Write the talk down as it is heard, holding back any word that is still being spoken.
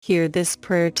Hear this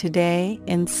prayer today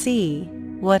and see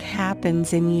what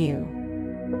happens in you.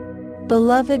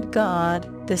 Beloved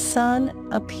God, the sun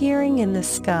appearing in the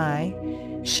sky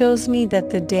shows me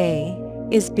that the day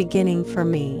is beginning for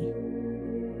me.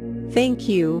 Thank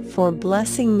you for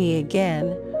blessing me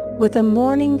again with a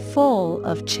morning full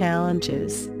of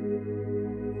challenges.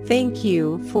 Thank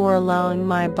you for allowing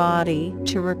my body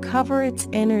to recover its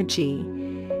energy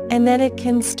and that it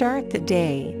can start the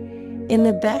day in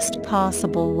the best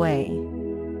possible way.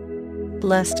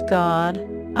 Blessed God,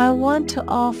 I want to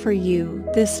offer you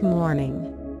this morning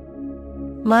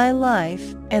my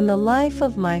life and the life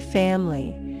of my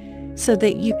family so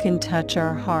that you can touch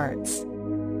our hearts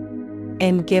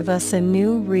and give us a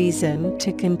new reason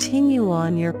to continue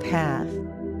on your path.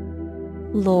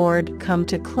 Lord, come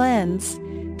to cleanse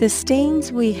the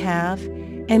stains we have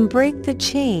and break the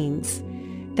chains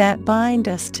that bind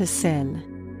us to sin.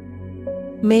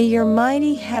 May your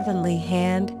mighty heavenly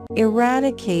hand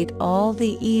eradicate all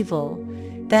the evil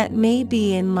that may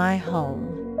be in my home.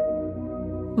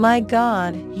 My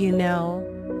God, you know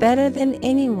better than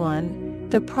anyone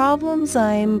the problems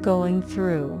I am going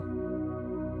through.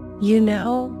 You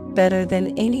know better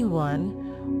than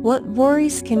anyone what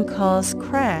worries can cause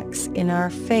cracks in our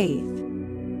faith.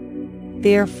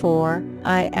 Therefore,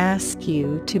 I ask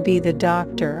you to be the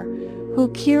doctor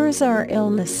who cures our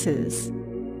illnesses.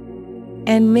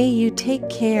 And may you take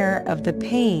care of the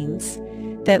pains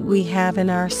that we have in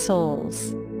our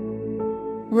souls.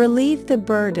 Relieve the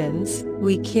burdens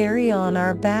we carry on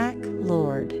our back,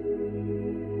 Lord.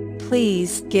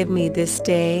 Please give me this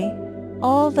day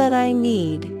all that I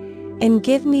need and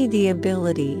give me the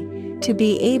ability to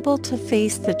be able to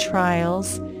face the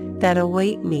trials that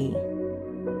await me.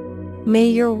 May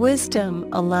your wisdom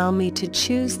allow me to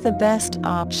choose the best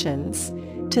options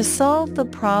to solve the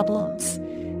problems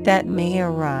that may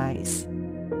arise.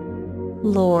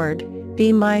 Lord,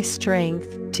 be my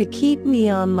strength to keep me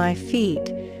on my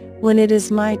feet when it is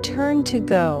my turn to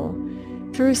go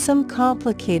through some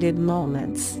complicated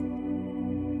moments.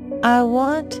 I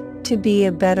want to be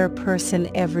a better person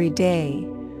every day,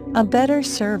 a better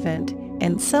servant,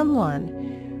 and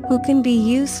someone who can be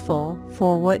useful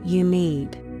for what you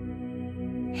need.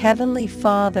 Heavenly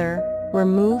Father,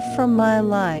 remove from my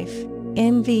life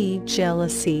envy,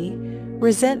 jealousy,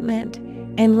 resentment,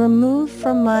 and remove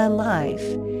from my life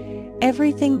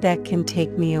everything that can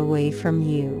take me away from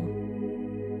you.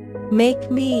 Make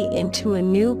me into a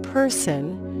new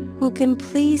person who can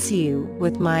please you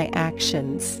with my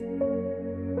actions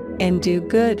and do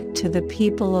good to the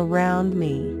people around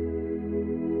me.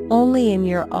 Only in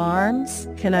your arms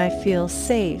can I feel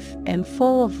safe and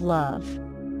full of love.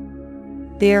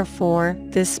 Therefore,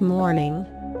 this morning,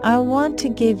 I want to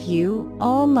give you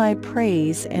all my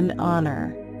praise and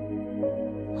honor.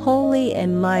 Holy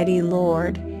and mighty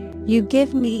Lord, you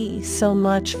give me so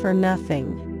much for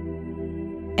nothing.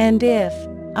 And if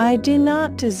I do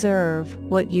not deserve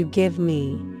what you give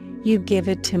me, you give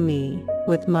it to me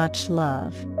with much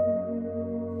love.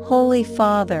 Holy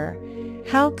Father,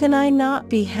 how can I not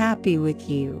be happy with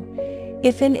you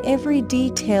if in every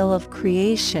detail of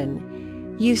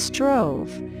creation you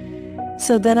strove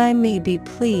so that I may be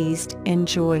pleased and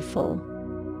joyful,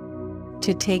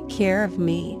 to take care of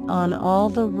me on all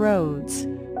the roads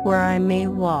where I may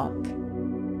walk,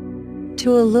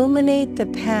 to illuminate the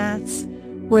paths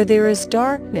where there is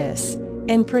darkness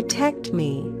and protect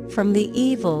me from the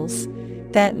evils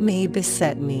that may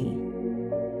beset me.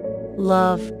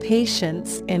 Love,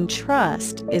 patience, and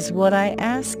trust is what I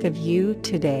ask of you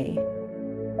today.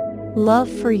 Love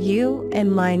for you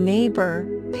and my neighbor,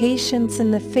 patience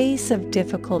in the face of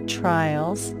difficult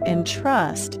trials, and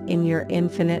trust in your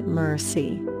infinite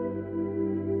mercy.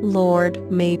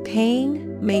 Lord, may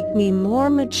pain make me more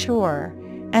mature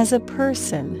as a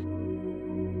person.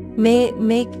 May it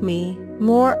make me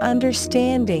more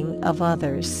understanding of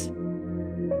others.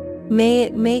 May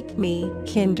it make me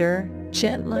kinder,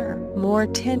 gentler, more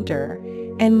tender,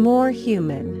 and more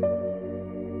human.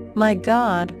 My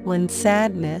God, when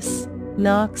sadness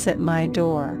knocks at my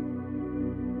door,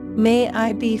 may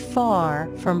I be far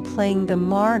from playing the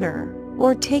martyr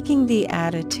or taking the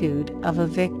attitude of a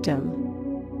victim.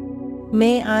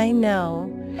 May I know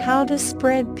how to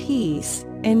spread peace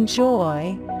and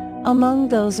joy among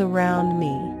those around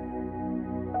me.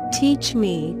 Teach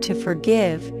me to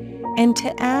forgive and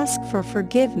to ask for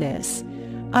forgiveness.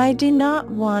 I do not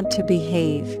want to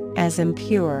behave as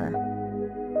impure,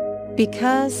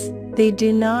 because they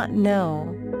do not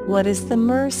know what is the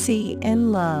mercy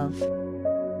and love.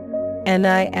 And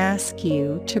I ask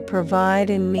you to provide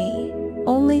in me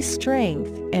only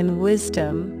strength and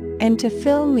wisdom, and to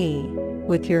fill me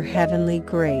with your heavenly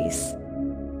grace.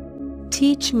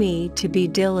 Teach me to be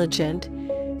diligent,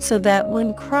 so that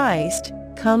when Christ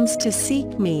comes to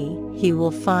seek me, he will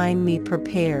find me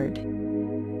prepared.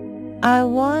 I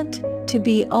want to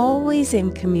be always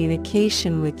in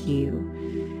communication with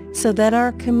you, so that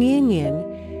our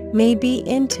communion may be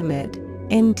intimate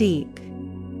and deep,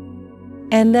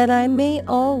 and that I may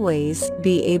always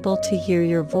be able to hear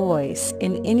your voice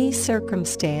in any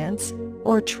circumstance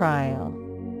or trial.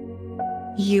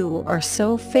 You are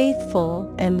so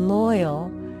faithful and loyal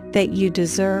that you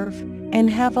deserve and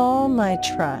have all my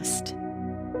trust.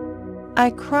 I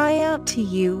cry out to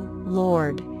you,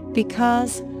 Lord,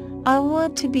 because I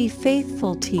want to be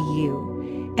faithful to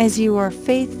you as you are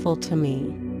faithful to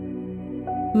me.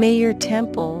 May your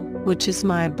temple, which is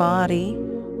my body,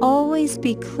 always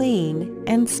be clean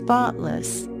and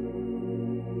spotless,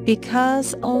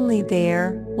 because only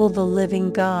there will the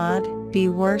living God be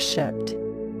worshipped.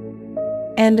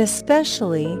 And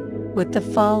especially with the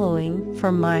following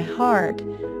from my heart,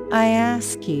 I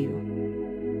ask you.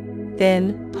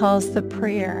 Then pause the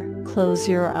prayer, close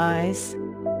your eyes.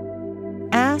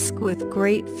 Ask with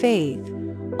great faith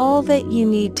all that you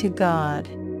need to God,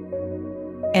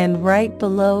 and write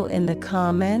below in the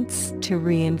comments to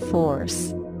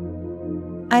reinforce.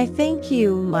 I thank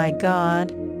you, my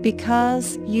God,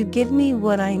 because you give me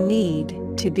what I need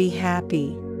to be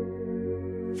happy.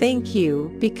 Thank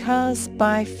you because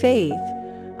by faith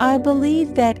I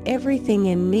believe that everything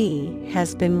in me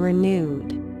has been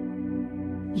renewed.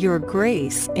 Your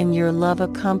grace and your love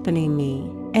accompany me,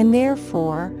 and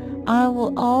therefore I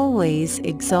will always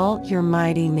exalt your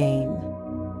mighty name.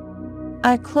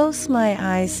 I close my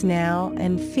eyes now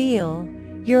and feel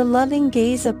your loving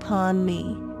gaze upon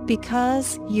me,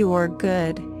 because you are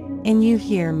good and you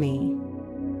hear me.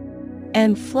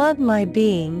 And flood my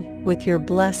being with your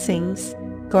blessings,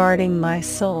 guarding my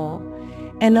soul,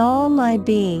 and all my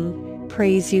being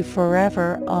praise you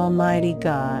forever, Almighty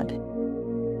God.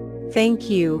 Thank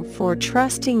you for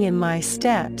trusting in my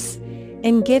steps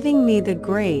and giving me the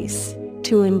grace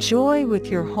to enjoy with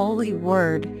your holy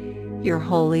word your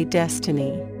holy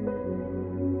destiny.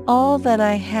 All that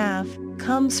I have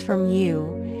comes from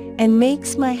you and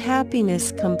makes my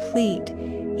happiness complete,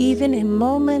 even in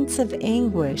moments of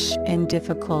anguish and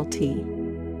difficulty.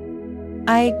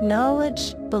 I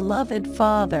acknowledge, beloved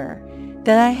Father,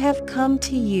 that I have come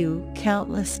to you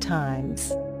countless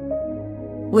times,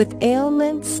 with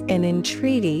ailments and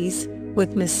entreaties,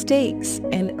 with mistakes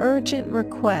and urgent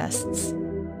requests.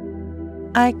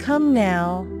 I come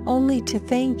now only to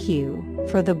thank you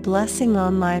for the blessing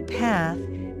on my path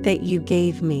that you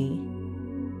gave me.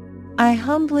 I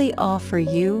humbly offer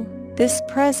you this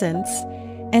presence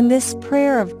and this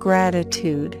prayer of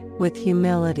gratitude with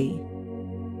humility.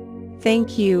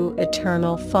 Thank you,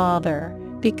 Eternal Father,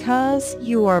 because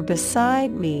you are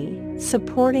beside me,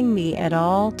 supporting me at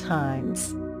all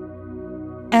times.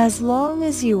 As long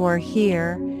as you are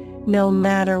here, no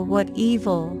matter what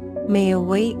evil may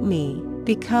await me,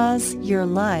 because your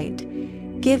light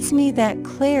gives me that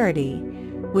clarity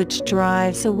which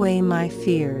drives away my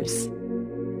fears.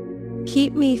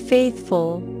 Keep me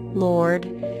faithful, Lord.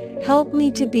 Help me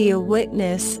to be a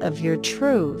witness of your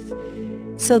truth,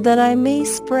 so that I may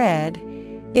spread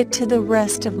it to the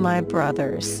rest of my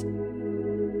brothers.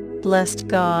 Blessed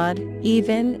God,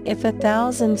 even if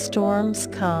 1,000 storms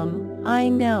come, I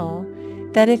know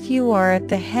that if you are at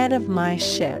the head of my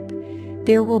ship,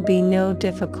 there will be no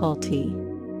difficulty.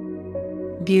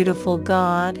 Beautiful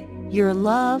God, your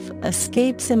love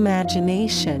escapes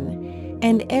imagination,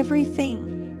 and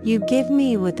everything you give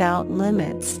me without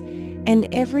limits, and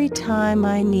every time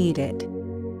I need it.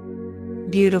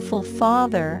 Beautiful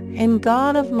Father and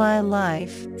God of my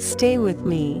life, stay with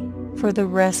me for the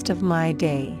rest of my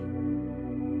day.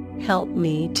 Help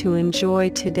me to enjoy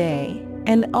today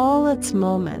and all its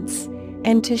moments,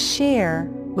 and to share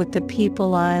with the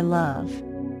people I love.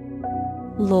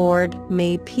 Lord,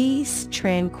 may peace,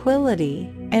 tranquility,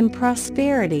 and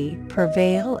prosperity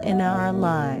prevail in our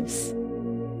lives.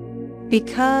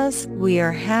 Because we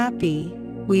are happy,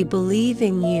 we believe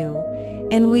in you,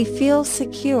 and we feel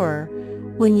secure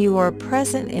when you are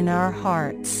present in our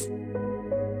hearts.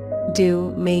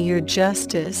 May your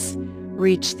justice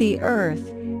reach the earth,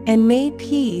 and may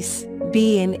peace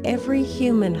be in every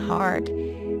human heart,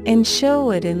 and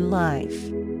show it in life.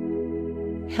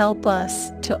 Help us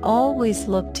to always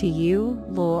look to you,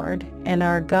 Lord, and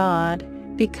our God,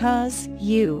 because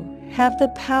you have the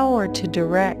power to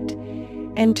direct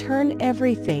and turn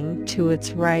everything to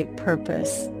its right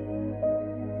purpose.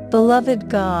 Beloved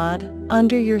God,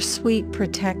 under your sweet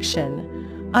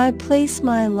protection, I place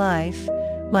my life,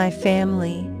 my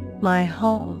family, my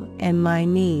home, and my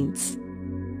needs.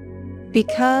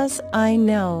 because I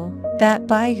know that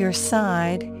by your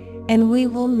side, and we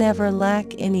will never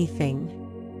lack anything.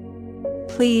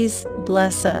 Please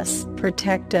bless us,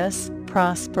 protect us,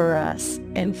 prosper us,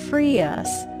 and free us,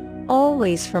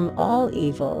 always from all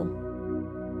evil.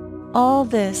 All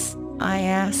this I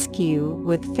ask you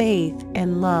with faith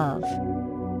and love.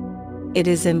 It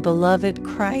is in beloved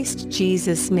Christ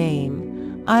Jesus' name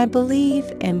I believe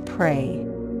and pray.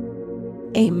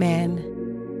 Amen.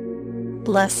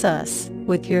 Bless us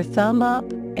with your thumb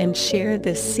up and share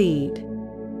this seed.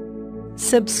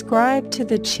 Subscribe to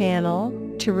the channel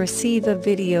to receive a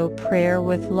video prayer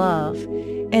with love,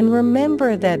 and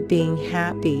remember that being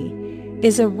happy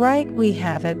is a right we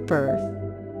have at birth.